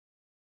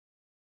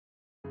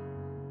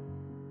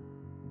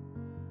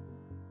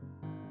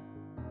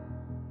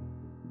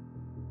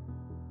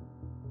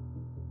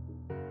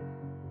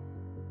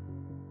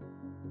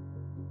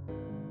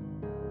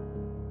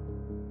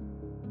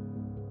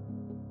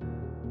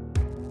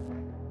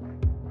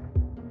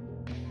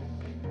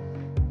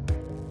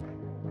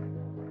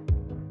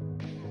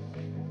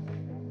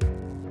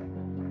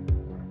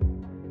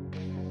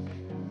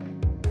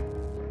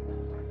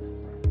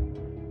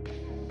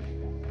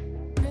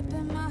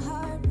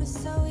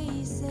so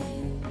easy,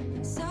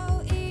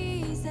 so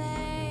easy.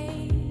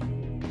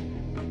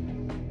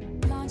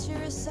 Launch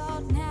your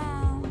assault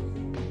now.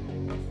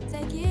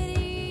 Take it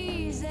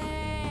easy.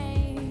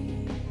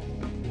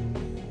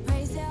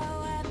 Raise your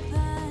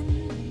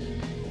weapon.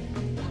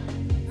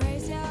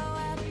 Raise your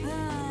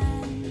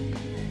weapon.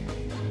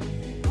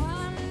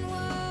 One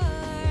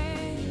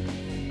word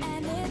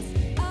and it's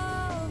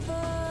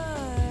over.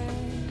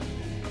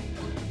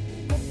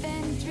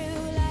 Ripping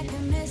through like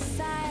a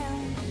missile.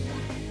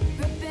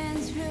 Ripping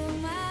through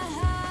my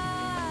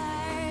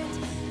heart.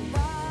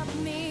 Rob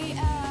me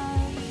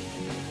of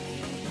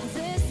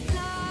this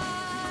love.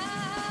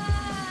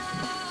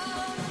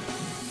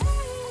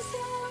 Raise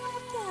your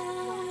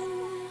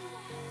weapon.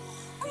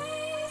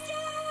 Raise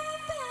your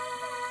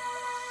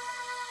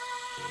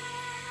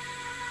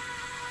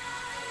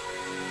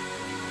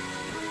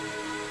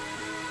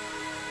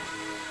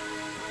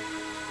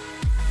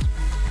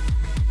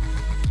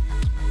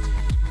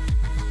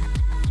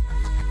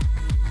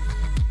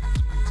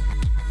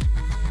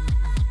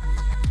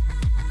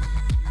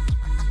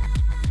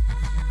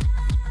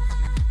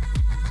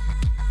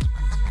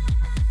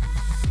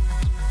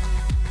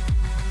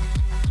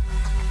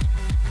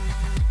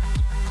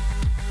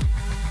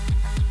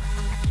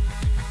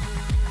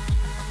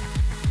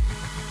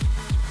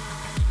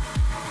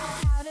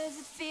How does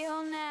it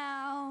feel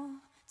now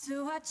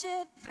to watch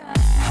it burn?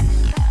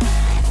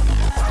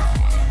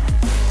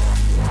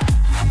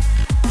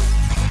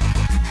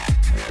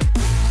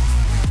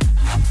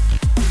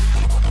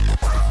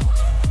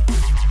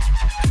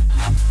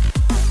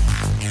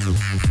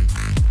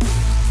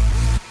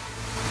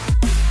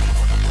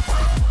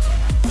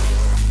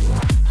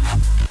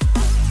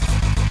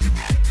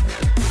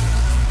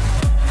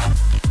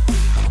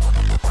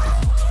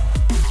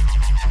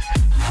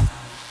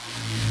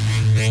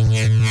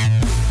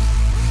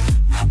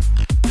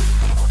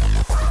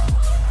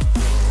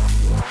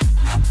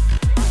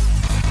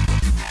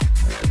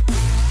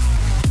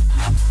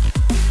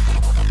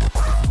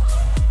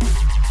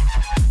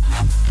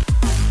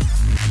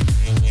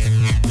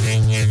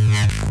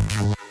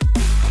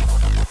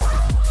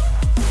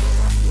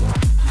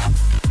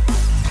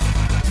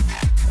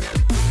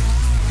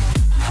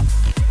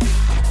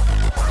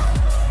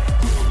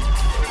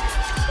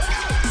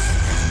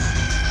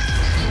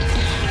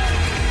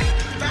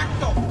 Back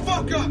the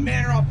fuck up,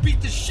 man, or I'll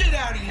beat the shit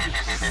out of you.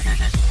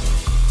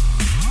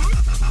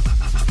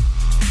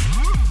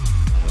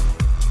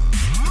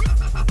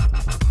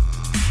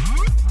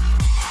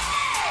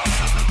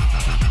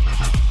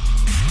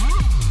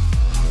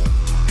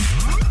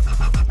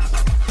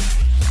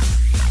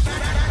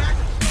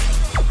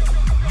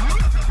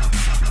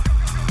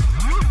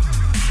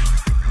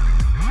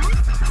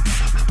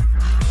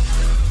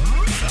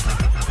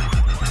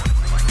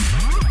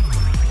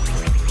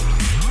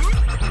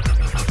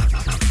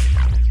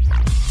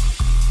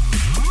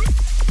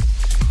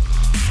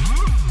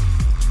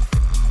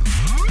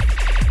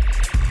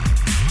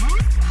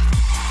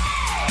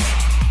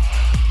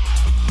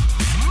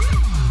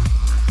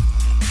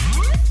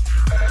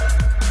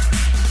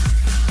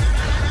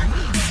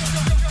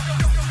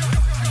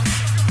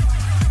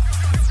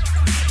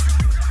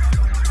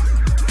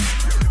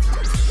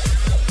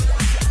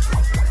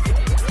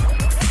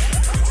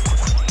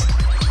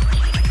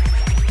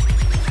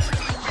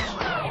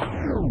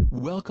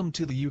 Welcome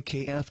to the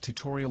UKF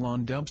tutorial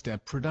on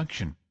dubstep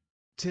production.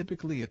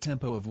 Typically a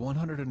tempo of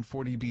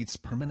 140 beats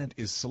per minute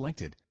is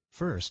selected.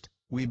 First,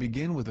 we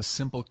begin with a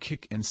simple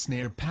kick and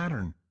snare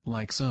pattern,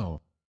 like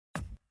so.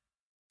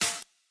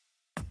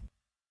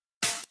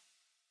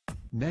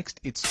 Next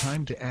it's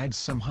time to add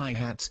some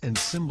hi-hats and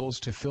cymbals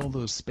to fill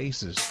those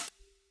spaces.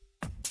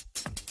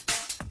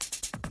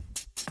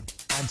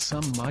 Add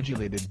some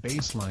modulated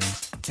bass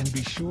lines, and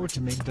be sure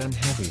to make them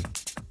heavy.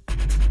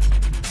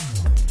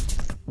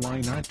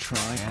 Why not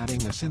try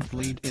adding a synth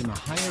lead in a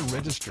higher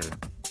register?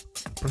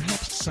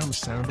 Perhaps some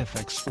sound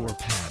effects or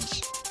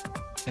pads.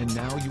 And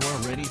now you are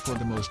ready for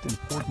the most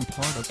important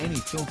part of any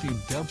filthy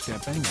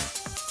dubstep banger.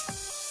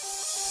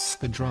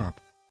 The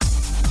drop.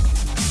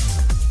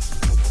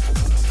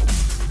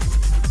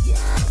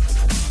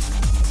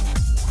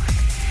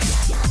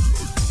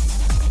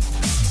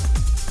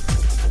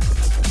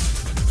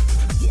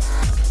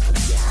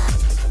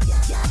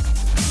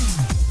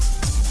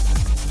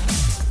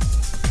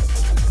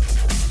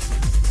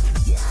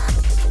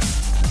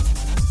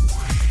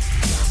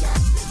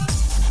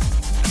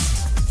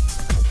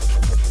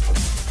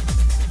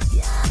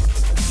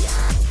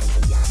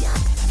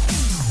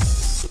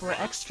 For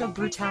extra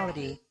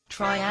brutality,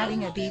 try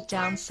adding a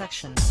beatdown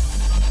section.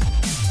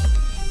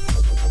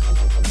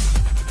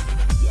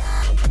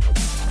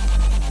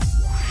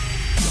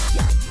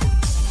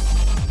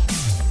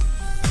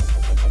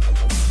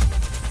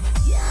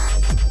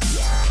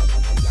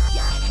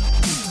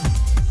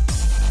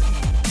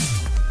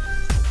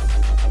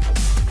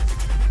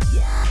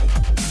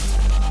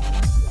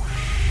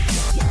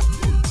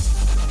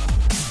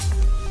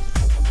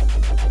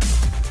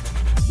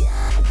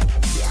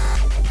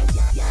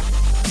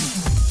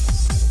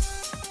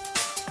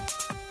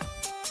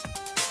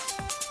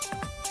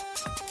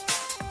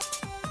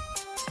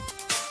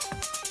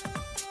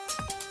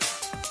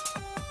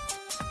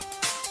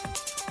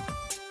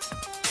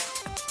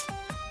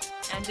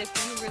 And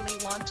if you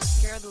really want to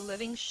scare the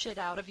living shit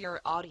out of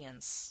your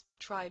audience,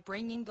 try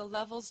bringing the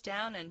levels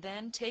down and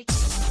then taking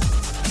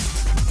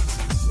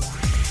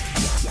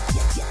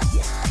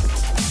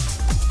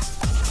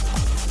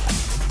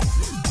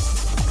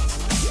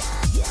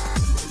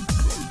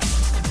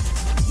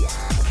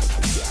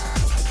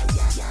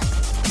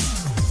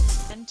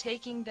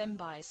taking them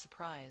by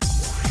surprise.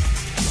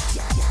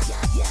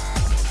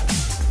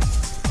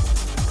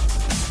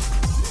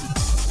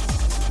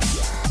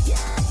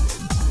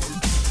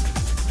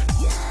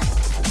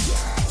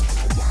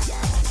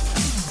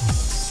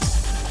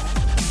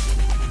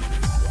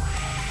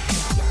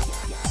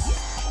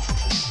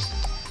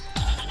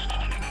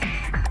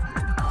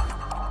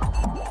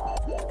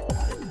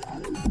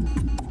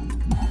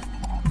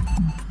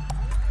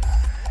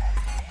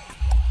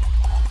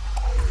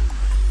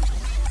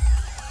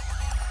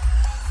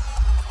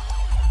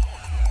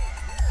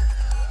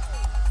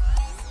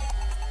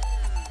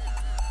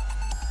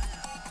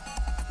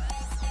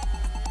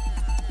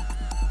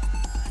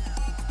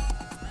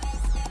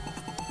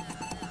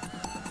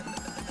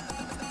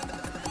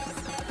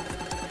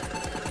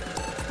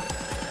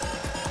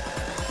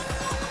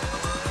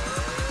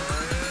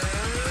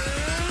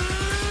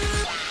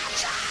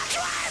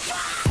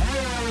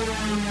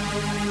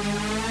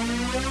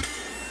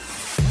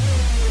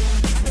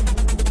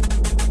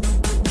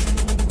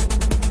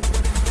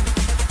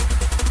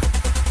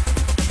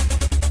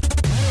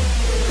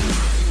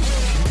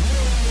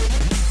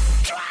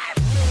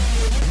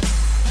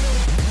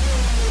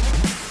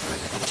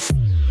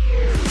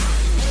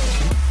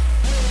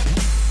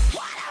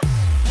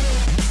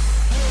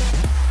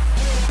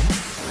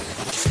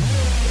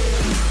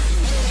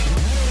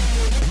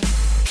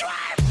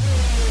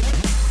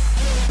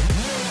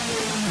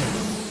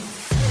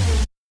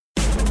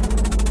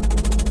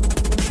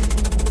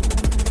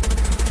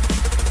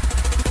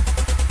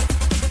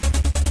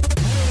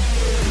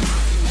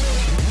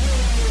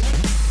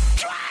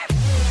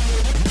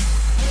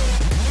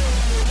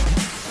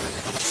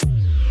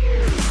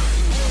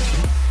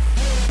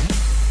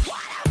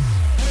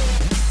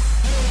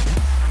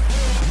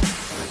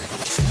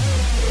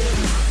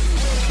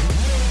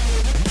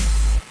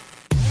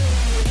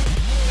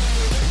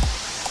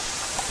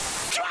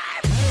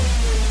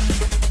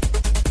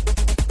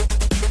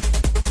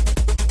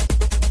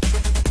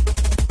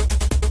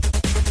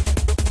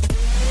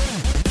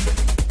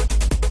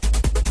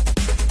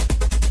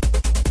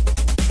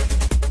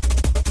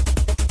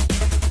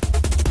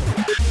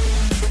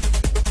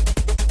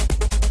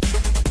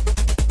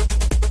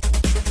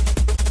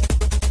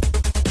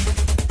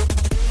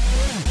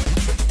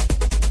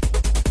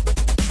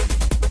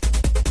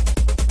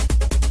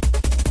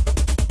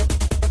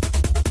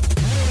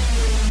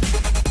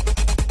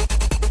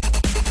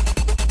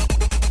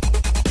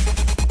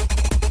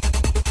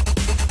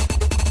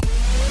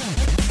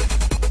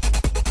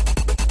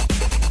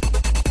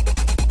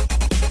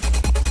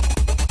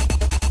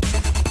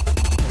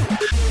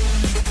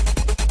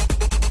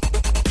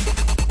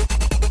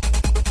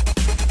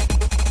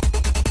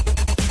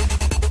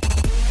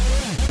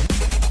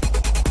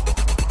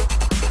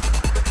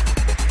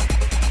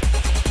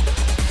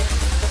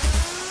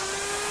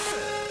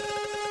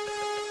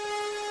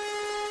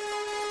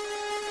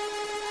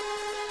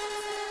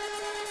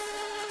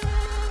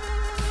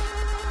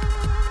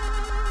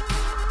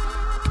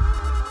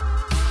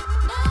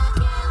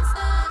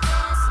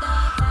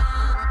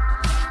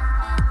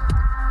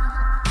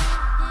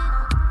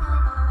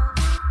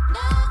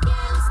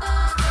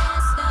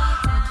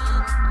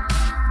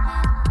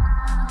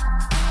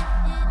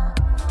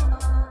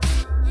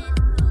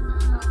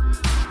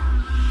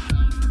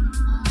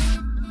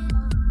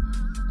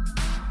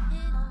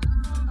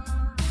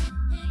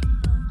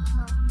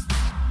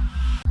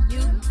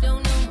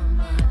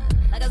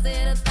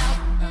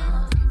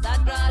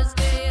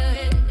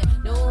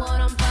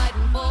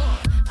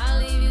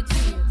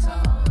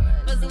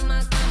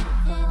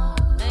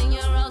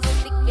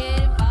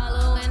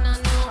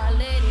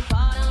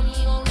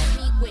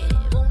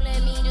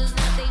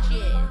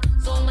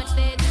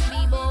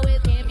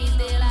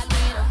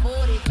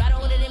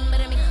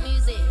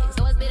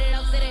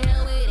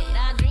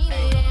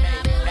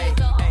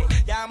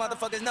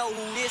 motherfuckers know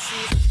who this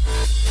is.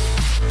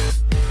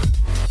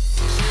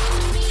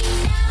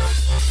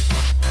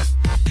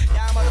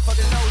 Y'all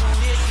motherfuckers know who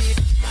this is.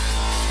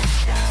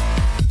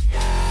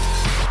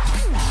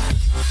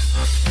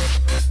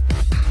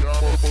 Y'all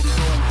motherfuckers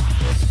know.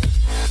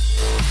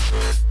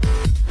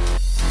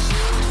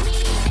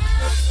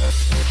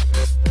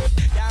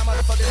 Y'all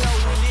motherfuckers know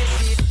who this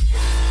is.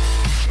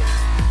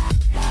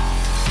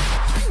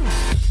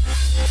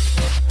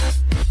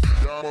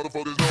 Y'all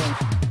motherfuckers know.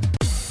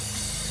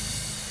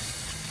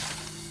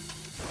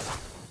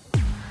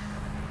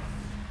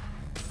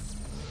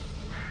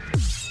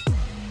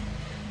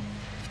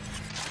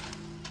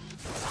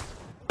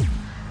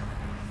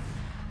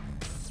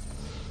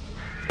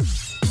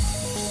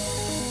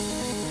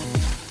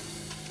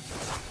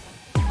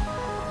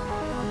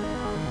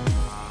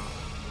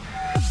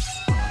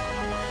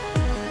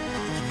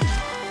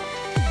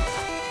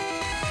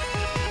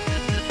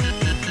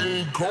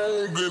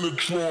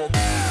 Traktor.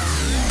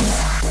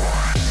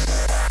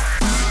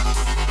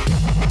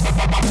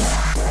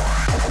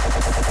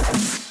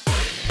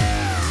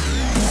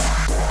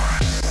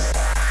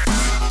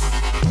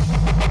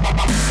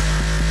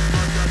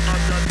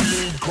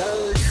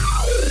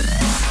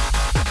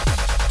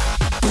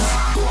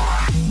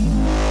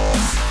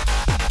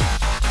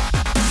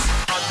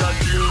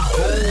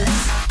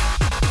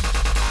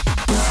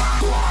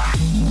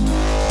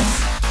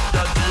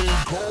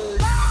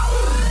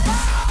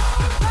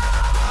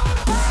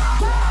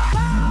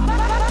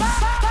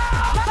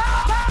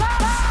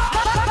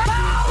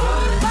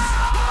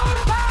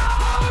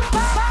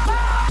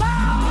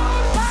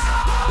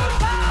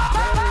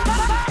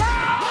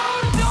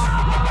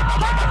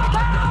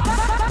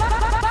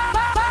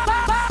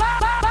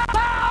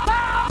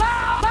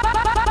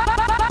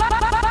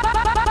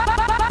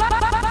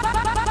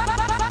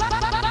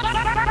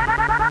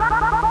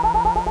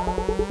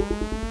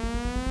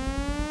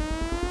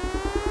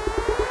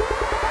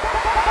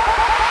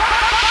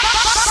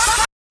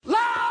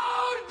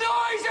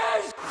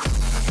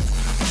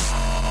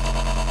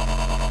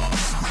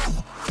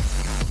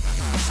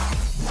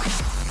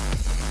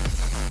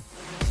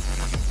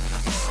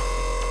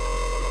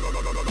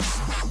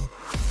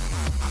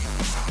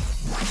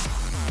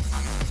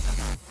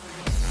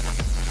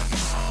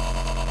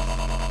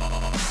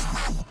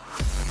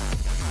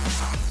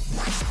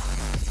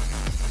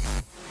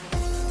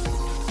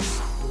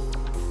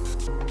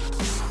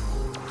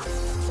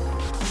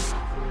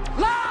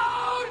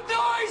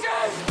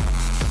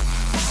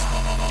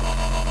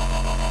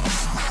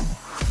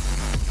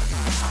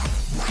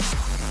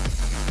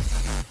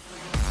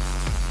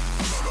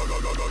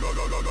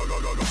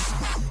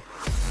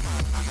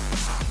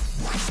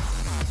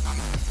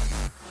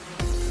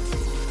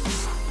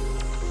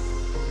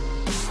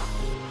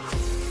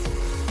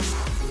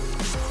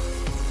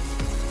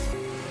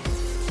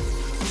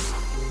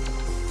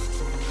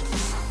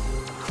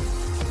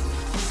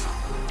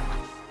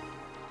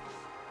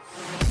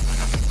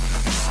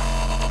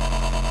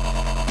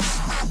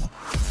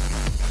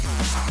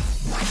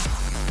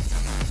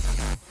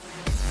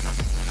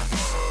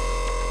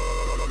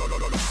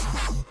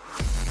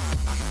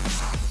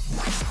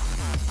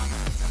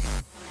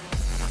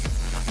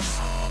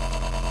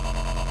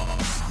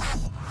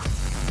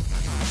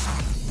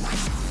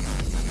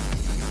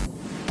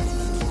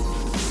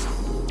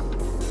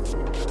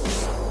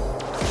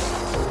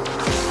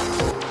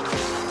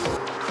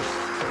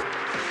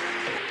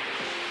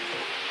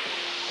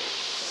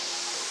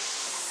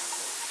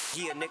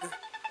 Yeah, nigga,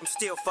 I'm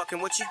still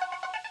fucking with you.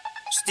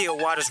 Still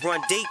waters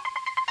run deep.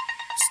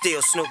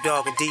 Still Snoop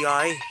Dogg and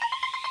D.R.E.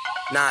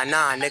 Nah,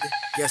 nigga.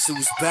 Guess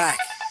who's back?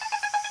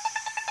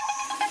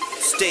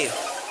 Still.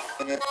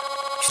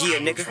 Yeah,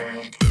 nigga.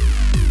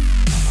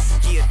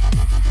 Yeah,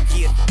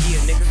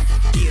 nigga.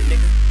 Yeah,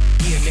 nigga.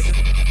 Yeah, nigga.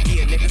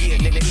 Yeah, nigga. Yeah,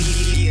 nigga. Yeah, nigga.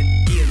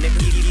 Yeah, nigga.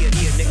 Yeah,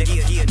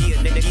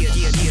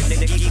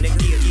 nigga.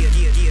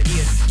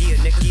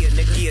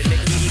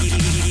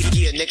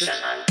 Yeah, nigga.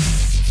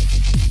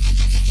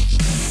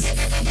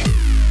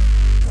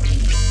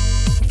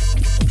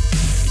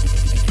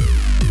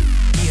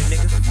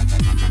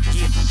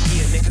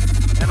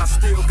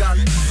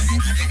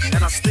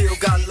 And I still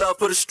got love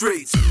for the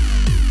streets.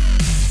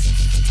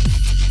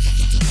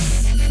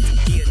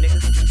 Yeah, nigga.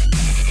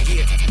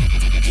 Yeah,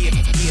 nigga. Yeah,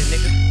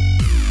 nigga.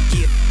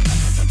 Yeah, nigga.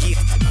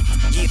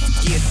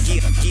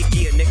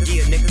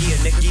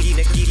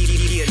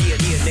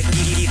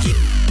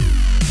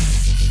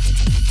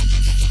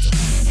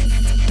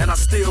 And I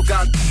still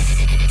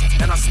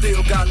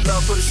got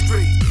love for the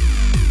street.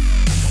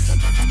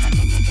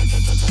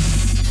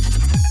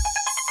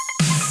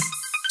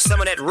 Some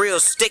of that real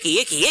sticky,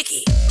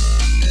 icky.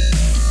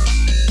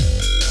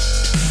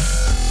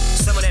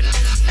 Some of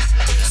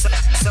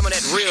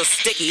that real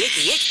sticky,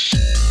 icky.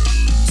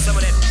 Some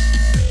of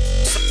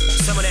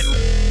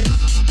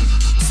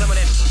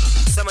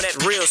that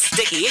real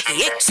sticky,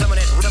 icky. Some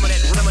of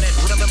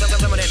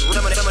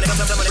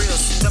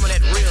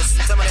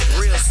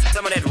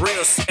that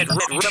real.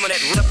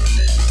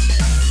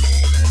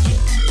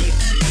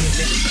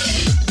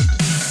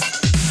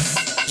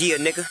 Yeah,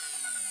 nigga.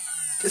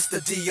 It's the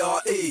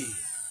D.R.E.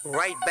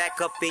 Right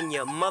back up in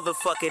your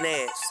motherfucking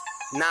ass.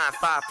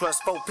 9-5 plus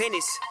 4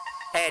 pennies.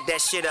 Add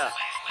that shit up.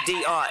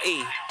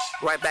 D.R.E.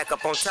 Right back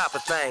up on top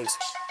of things.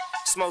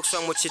 Smoke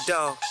some with your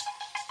dog.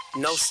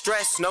 No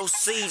stress, no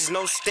seeds,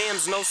 no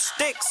stems, no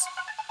sticks.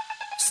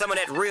 Some of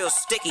that real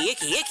sticky,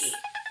 icky.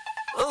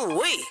 Ooh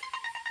wee.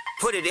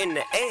 Put it in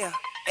the air.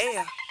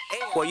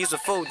 Boy, you's a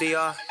fool,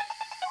 D.R.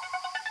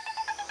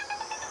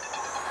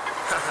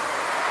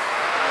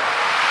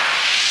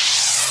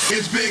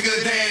 It's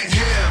bigger than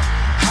hip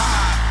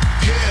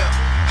hop, hip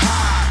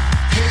hop,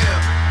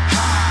 hip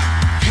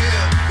hop,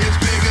 hip. It's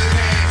bigger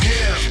than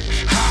hip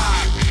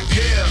hop,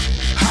 hip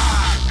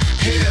hop,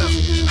 hip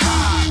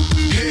hop,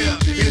 hip.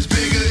 It's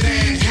bigger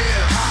than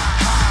hip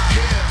hop,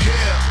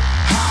 hip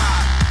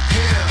hop,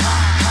 hip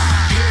hop,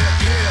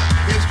 hip.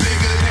 It's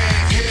bigger than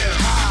hip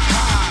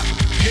hop,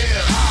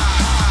 hip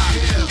hop,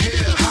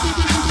 hip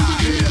hop,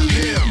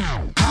 hip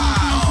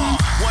hop.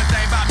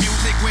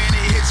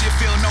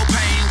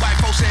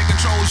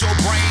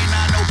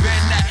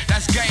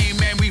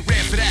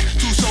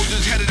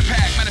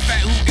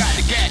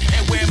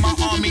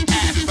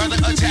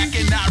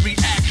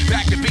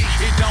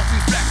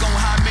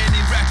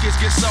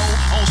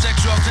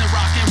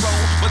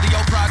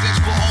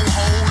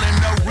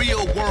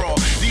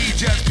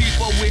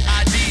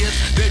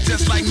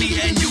 like me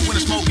and you when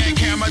the smoke and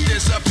camera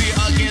disappear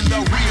again.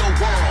 The real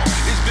world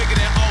is bigger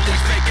than all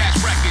these fake ass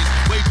records.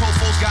 Way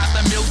Pofo's got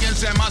the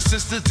millions and my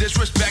sisters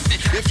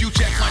disrespected. If you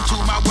check one, two,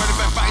 my word of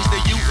advice to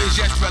you is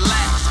just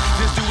relax.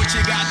 Just do what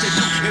you got to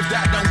do. If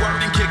that don't work,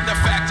 then kick the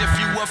fact. If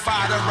you a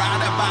fighter,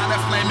 rider, by the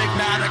flame,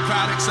 ignite a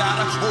crowd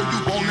excited. Or you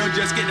wanna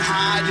just get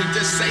high and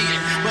just say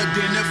it. But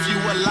then if you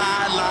a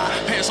lie,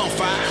 pants on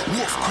fire,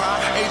 wolf cry,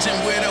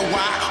 agent with a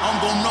Y, I'm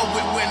gonna know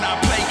it when I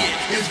play it.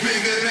 It's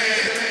bigger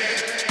than.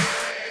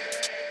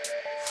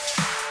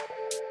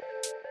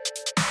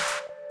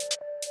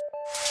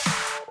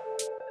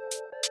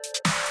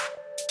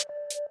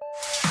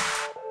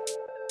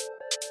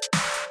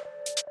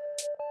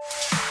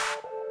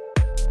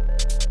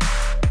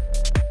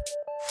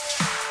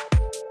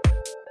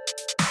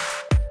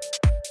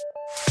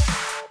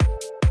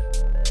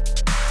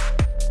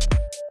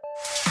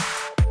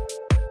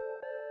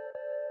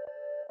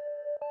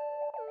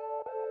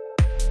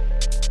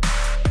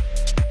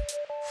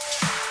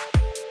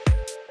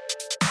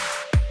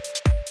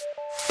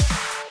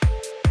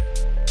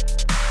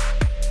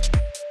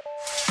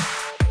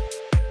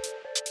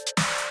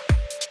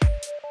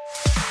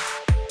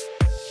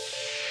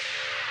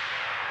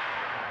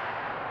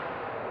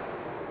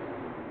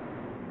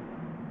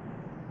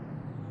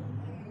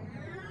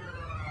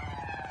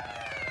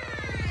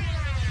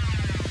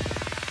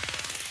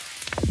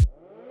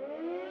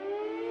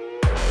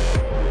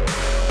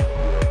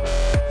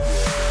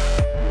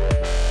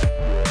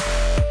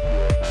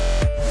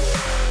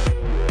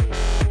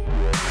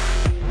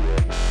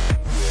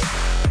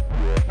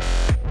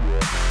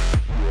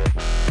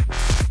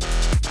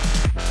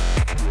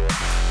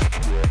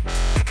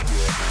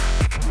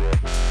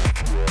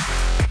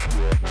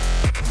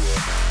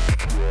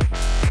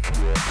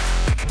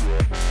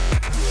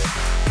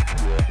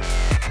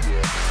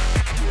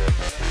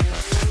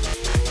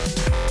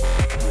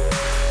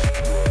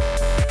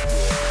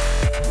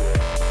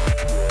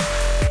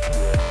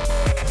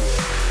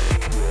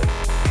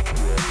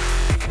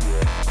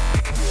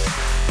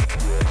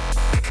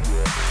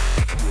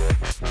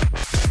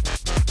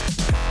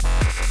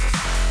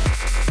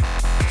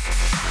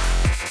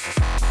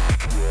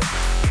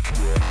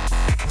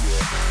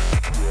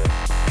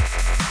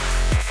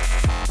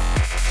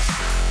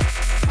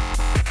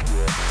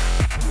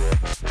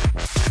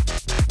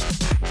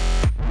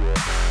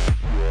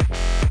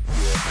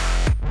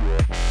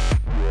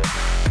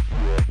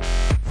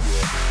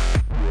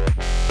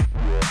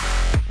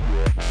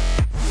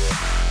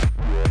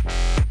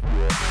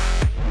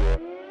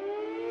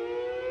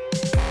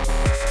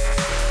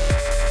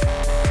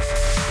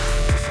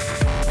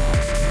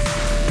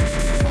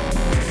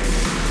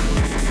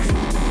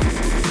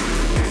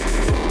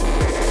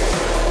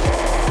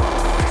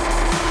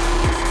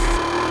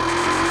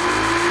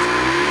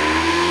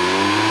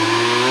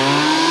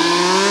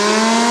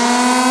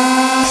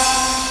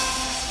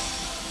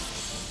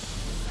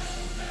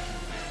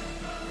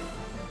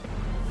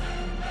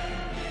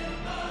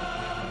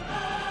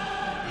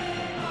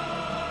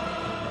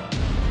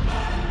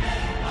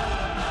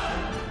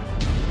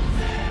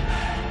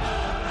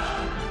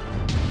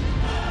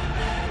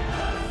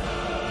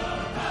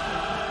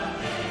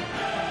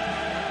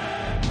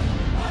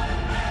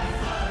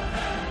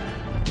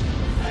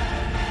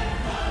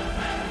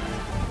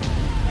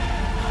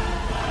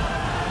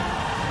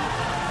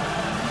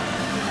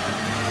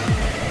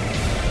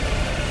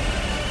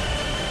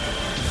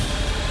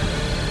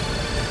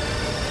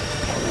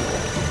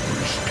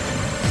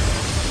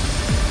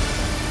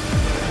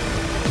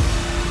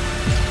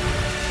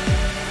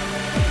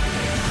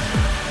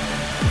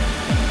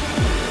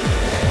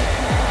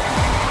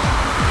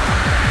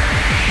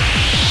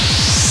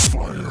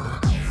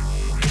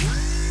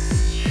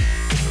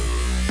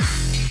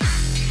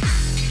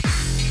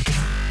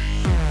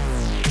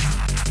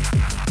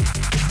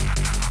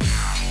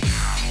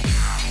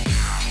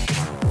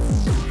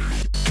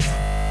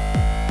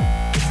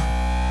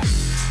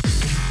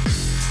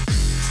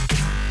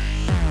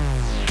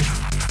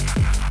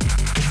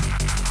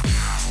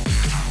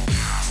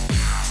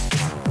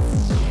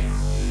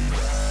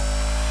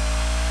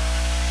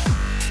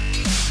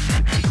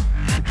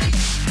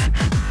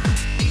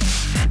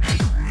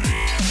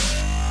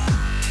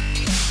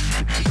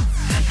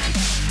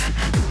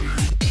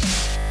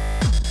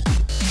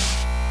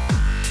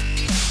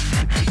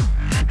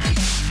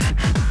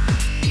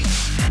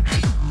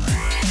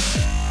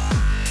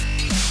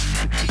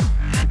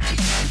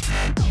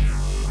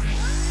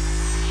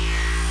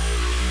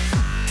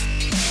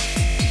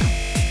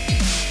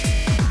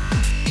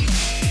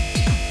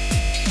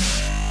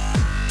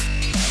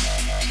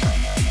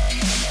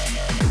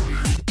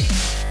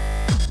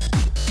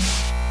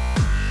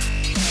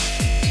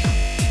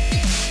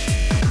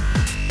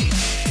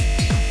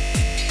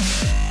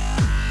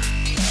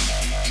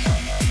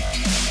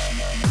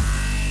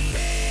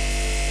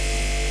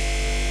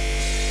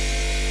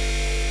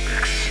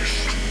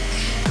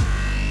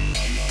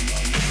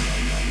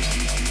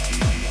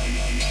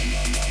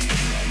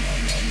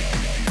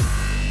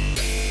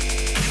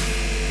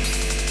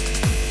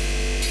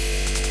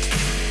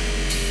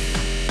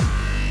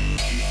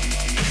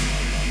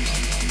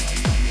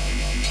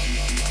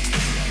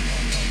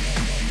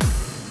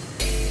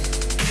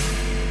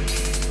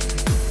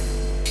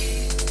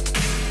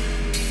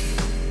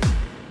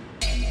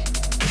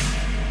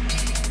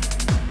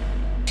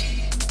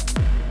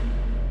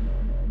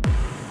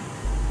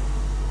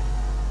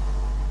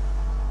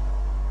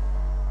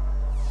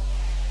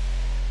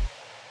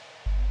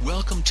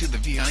 to the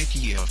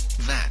VIP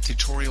of that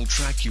tutorial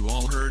track you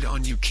all heard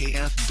on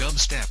UKF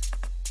Dubstep.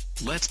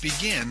 Let's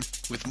begin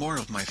with more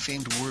of my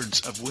famed words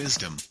of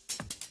wisdom.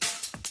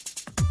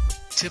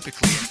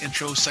 Typically an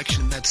intro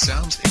section that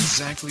sounds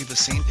exactly the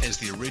same as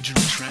the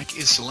original track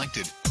is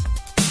selected.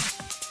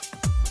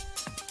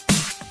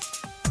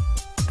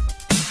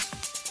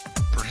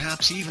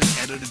 Perhaps even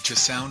edited to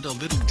sound a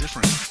little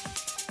different.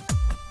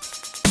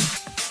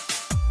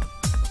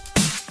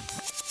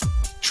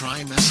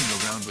 Try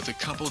messing around with a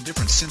couple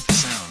different synth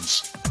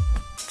sounds.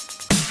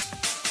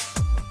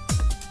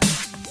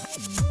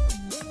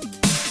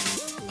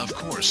 Of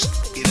course,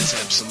 it is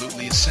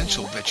absolutely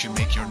essential that you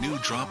make your new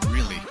drop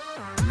really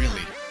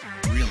heavy.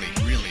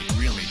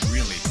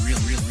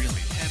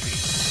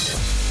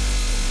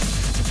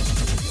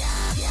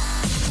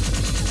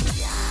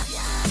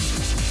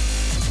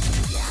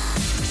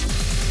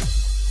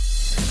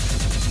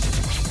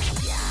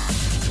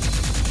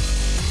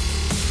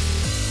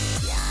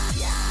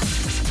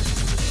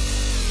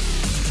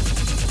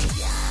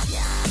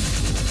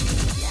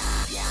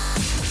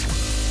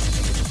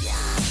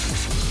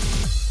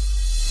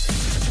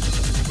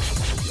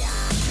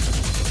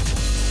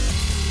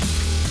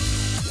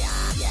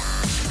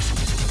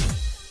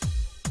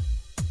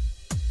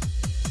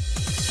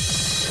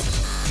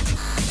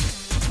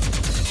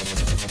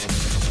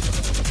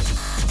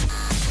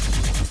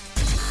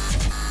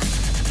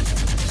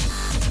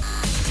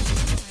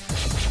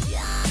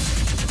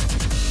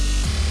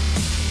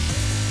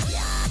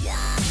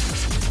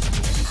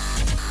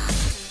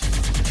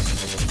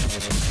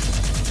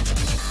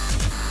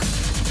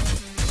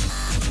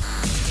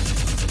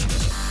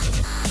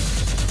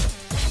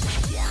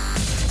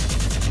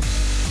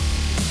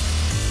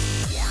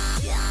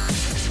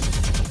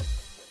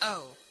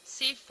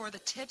 For the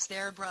tips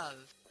there, bruv.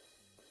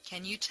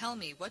 Can you tell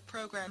me what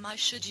program I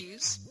should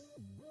use?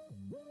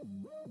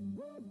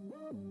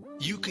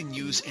 You can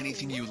use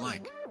anything you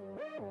like.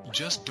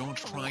 Just don't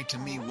cry to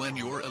me when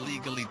your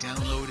illegally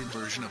downloaded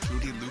version of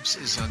Fruity Loops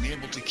is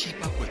unable to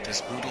keep up with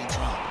this brutal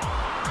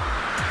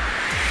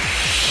drop.